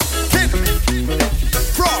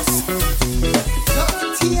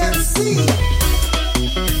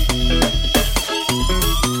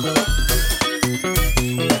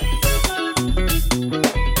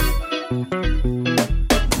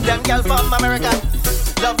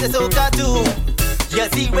Monica, love the soca too. You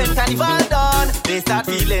see when carnival done, they start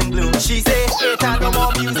feeling blue. She say, ain't no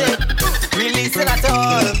more music, release it at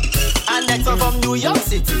all. And next one from New York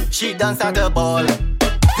City, she dance at the ball.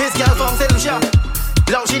 This girl from St. Lucia,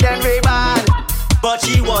 long she done very bad, but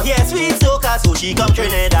she want hear sweet soca, so she come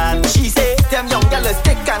Trinidad. She say, them young girls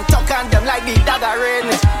stick and talk and them like the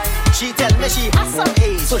daggering. She tell me she has some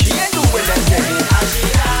age, so she ain't doing them things.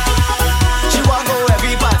 She want go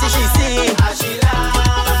every party she see.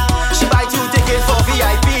 She buy 2 tickets for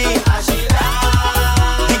VIP.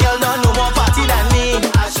 The girl don't know more party than me.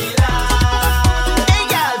 Hey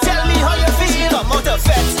girl, tell me how you feel. I'm out of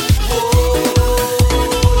fete.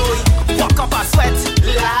 Walk up a sweat.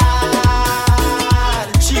 Lad,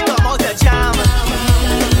 she come out the jam.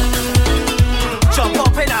 Jump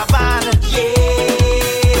up in a van. Yeah.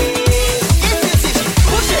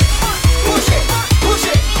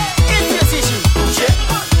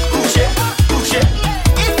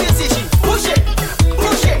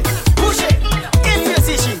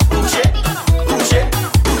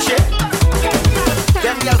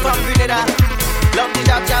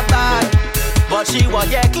 But she want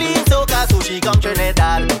get clean soca, so she come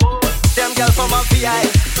Trinidad. Them girls from a VI,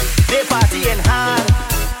 they party in hand.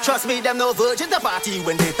 Trust me, them no virgin to party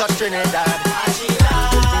when they touch Trinidad.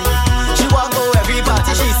 She want go every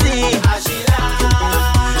party she see.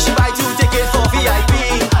 She buy 2 tickets for VIP.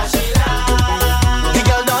 The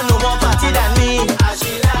girl don't know more party than me.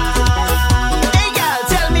 Hey girl,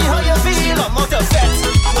 tell me how you feel. I'm out of fete.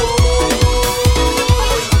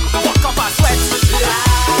 Walk up a sweat.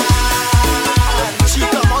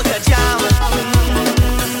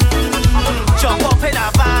 Jump up in a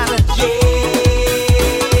van, yeah.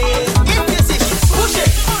 If you see she push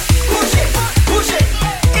it, push it, push it.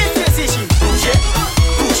 If you see she push it,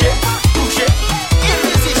 push it, push it. If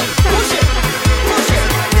you see she push it, push it,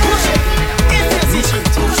 push it. If you see she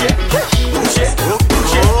push it, push it,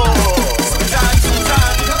 push it. Susan,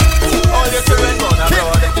 Susan, all your children gone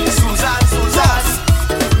abroad. Susan, Susan,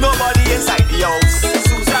 nobody inside the house.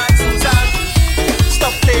 Susan, Susan,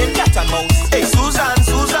 stop playing cat and mouse. Hey, Susan,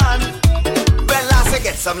 Susan,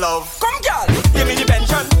 get some love. Come girl, give me the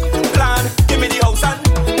pension plan, give me the house and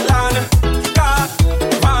land, car,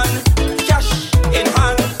 van, cash in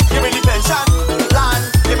hand. Give me the pension land,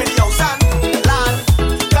 give me the house and land,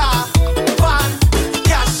 car, van,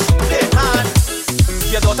 cash in hand.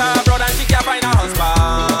 Your daughter abroad and she can't find a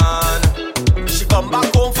husband. She come back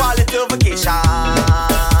home for a little vacation.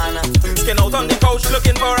 Skin out on the couch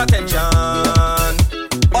looking for attention.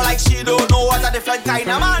 Or like she don't know what a different kind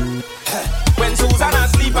of man. When Susan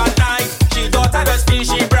asleep at night, she daughter just feel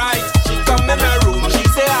she bright. She come in her room, she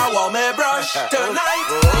say I want me brush tonight.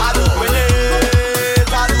 I doing it,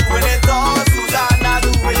 oh Susan, I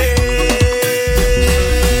doing it.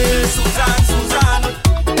 Susan, Susan,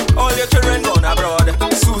 all your children gone abroad.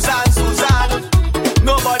 Susan, Susan,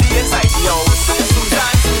 nobody inside the house.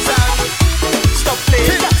 Susan, Susan, stop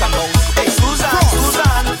playing cat and mouse. Hey Susan,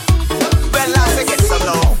 Susan, well I say get some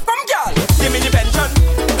love. Come girl, give me the pension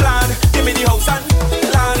plan, give me the house and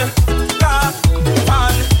land, car,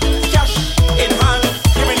 van, cash in hand.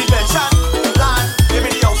 Give me the pension land, give me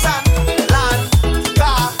the house and land,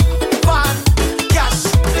 car, van, cash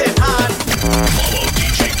in hand. Follow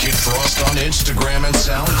DJ Kid Frost on Instagram and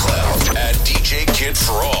SoundCloud at DJ Kid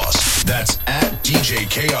Frost. That's at DJ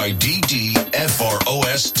KIDDFROST.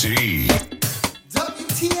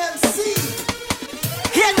 WTMC.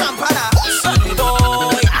 Here come Pana. Sonny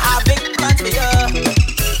boy, I have big plans for you.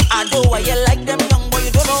 I know why you like them young boy,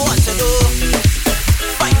 you don't know what to do.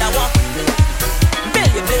 Find a one,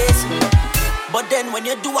 build your place. But then when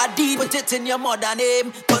you do a deed, put it in your mother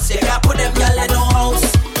name. Cause you can't put them y'all in no house.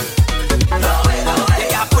 No way, no way. You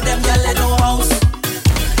can't put them y'all in no house.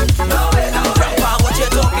 No way, no way. Grandpa, what you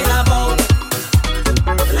talking about?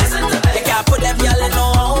 Listen to me. You can't put them y'all in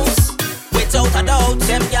no house. Without a doubt,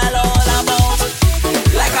 them y'all all about.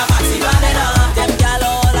 Like a maxi van in them y'all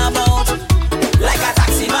all about. Like a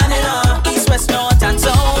taxi man in east, west, north and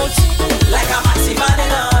south. Like a maxi man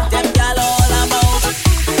in them y'all all about.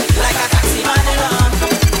 Like a taxi man in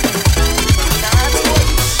that's what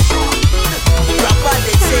Grandpa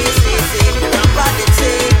did say, Grandpa did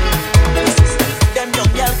say. Them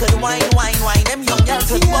young y'all could wine. Them young y'all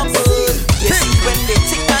could bumble. You see when they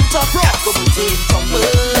tick and talk, that go put in tumble.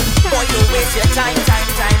 Boy, you waste your time.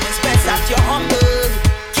 It's best that you're humble.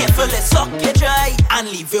 Carefully suck you dry and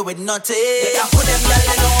leave you with nothing. They can't put them y'all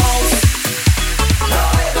in no house.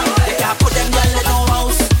 They can't put them y'all in no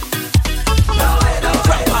house.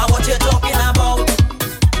 Grandpa, what you talking about?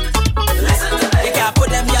 Listen to me. They can't put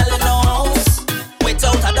them y'all in no house.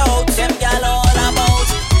 Without a doubt, them y'all all about.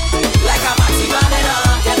 Like a maxi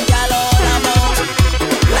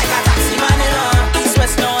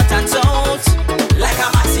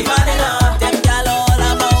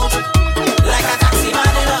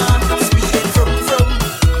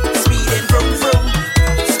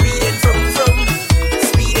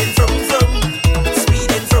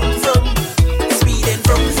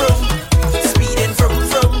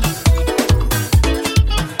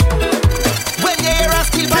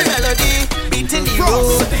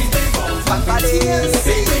When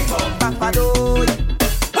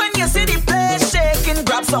you see the place shaking,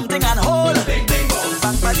 grab something and hold.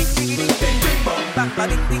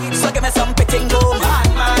 So give me some pitting boom,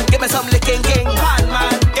 give me some licking king,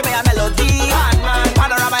 give me a melody,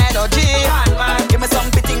 panorama energy. Give me some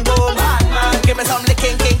pitting boom, give me some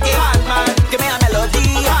licking king, give me a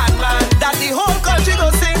melody. That the whole country go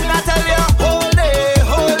sing. I tell you, holy,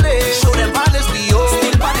 holy. Show them pan is we own.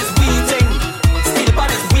 Still pan is beating. Still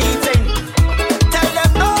pan is beating. Tell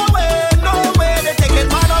them no way, they take it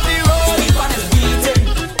pan of the road. Still pan is beating.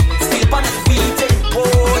 Still pan is beating.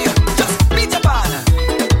 Oh, yeah. Just beat your pan.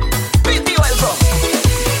 Beat the oil drum.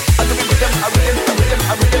 I do it with them, I rhythm, I rhythm,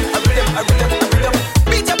 I rhythm, I rhythm, I rhythm, I rhythm.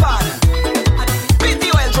 Beat your pan. Beat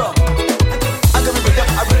the oil drum. I do it with them,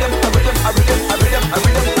 I rhythm, I rhythm, I rhythm, I rhythm, I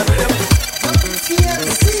rhythm, I rhythm.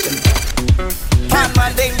 Pan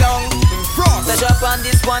man ding dong. Frost. Let's jump on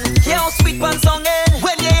this one. Yeah, sweet pan song, eh?